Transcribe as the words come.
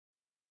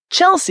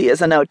Chelsea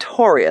is a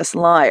notorious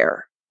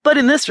liar, but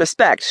in this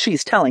respect,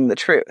 she's telling the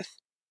truth.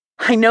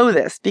 I know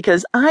this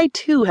because I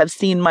too have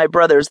seen my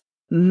brother's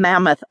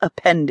mammoth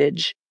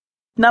appendage.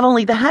 Not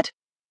only that,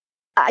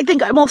 I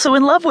think I'm also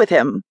in love with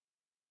him.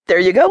 There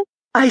you go,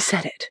 I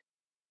said it.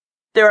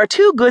 There are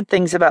two good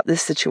things about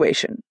this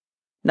situation.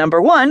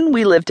 Number one,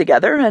 we live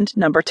together, and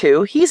number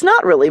two, he's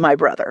not really my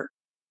brother.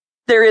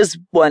 There is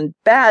one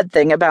bad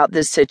thing about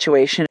this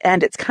situation,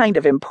 and it's kind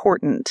of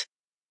important.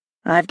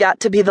 I've got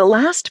to be the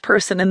last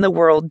person in the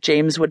world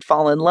James would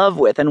fall in love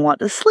with and want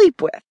to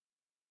sleep with.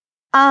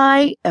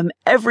 I am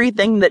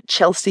everything that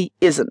Chelsea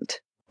isn't,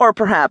 or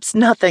perhaps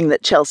nothing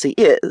that Chelsea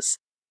is.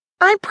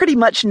 I'm pretty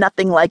much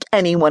nothing like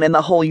anyone in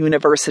the whole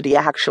university,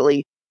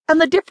 actually,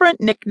 and the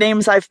different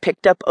nicknames I've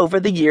picked up over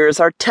the years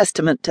are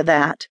testament to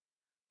that.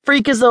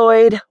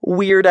 Freakazoid,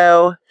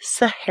 Weirdo,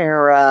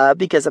 Sahara,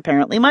 because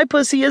apparently my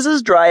pussy is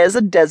as dry as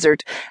a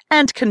desert,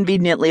 and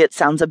conveniently it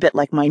sounds a bit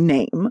like my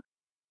name.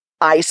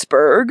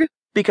 Iceberg,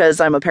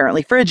 because I'm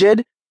apparently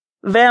frigid.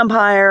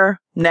 Vampire,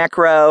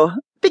 Necro,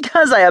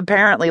 because I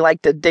apparently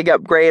like to dig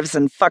up graves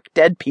and fuck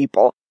dead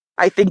people,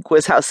 I think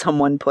was how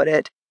someone put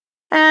it.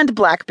 And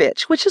Black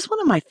Bitch, which is one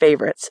of my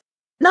favorites.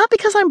 Not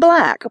because I'm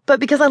black, but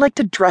because I like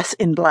to dress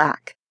in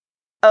black.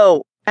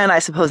 Oh, and I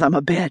suppose I'm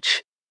a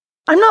bitch.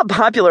 I'm not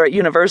popular at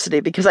university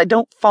because I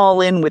don't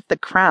fall in with the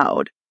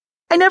crowd.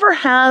 I never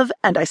have,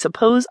 and I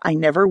suppose I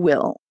never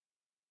will.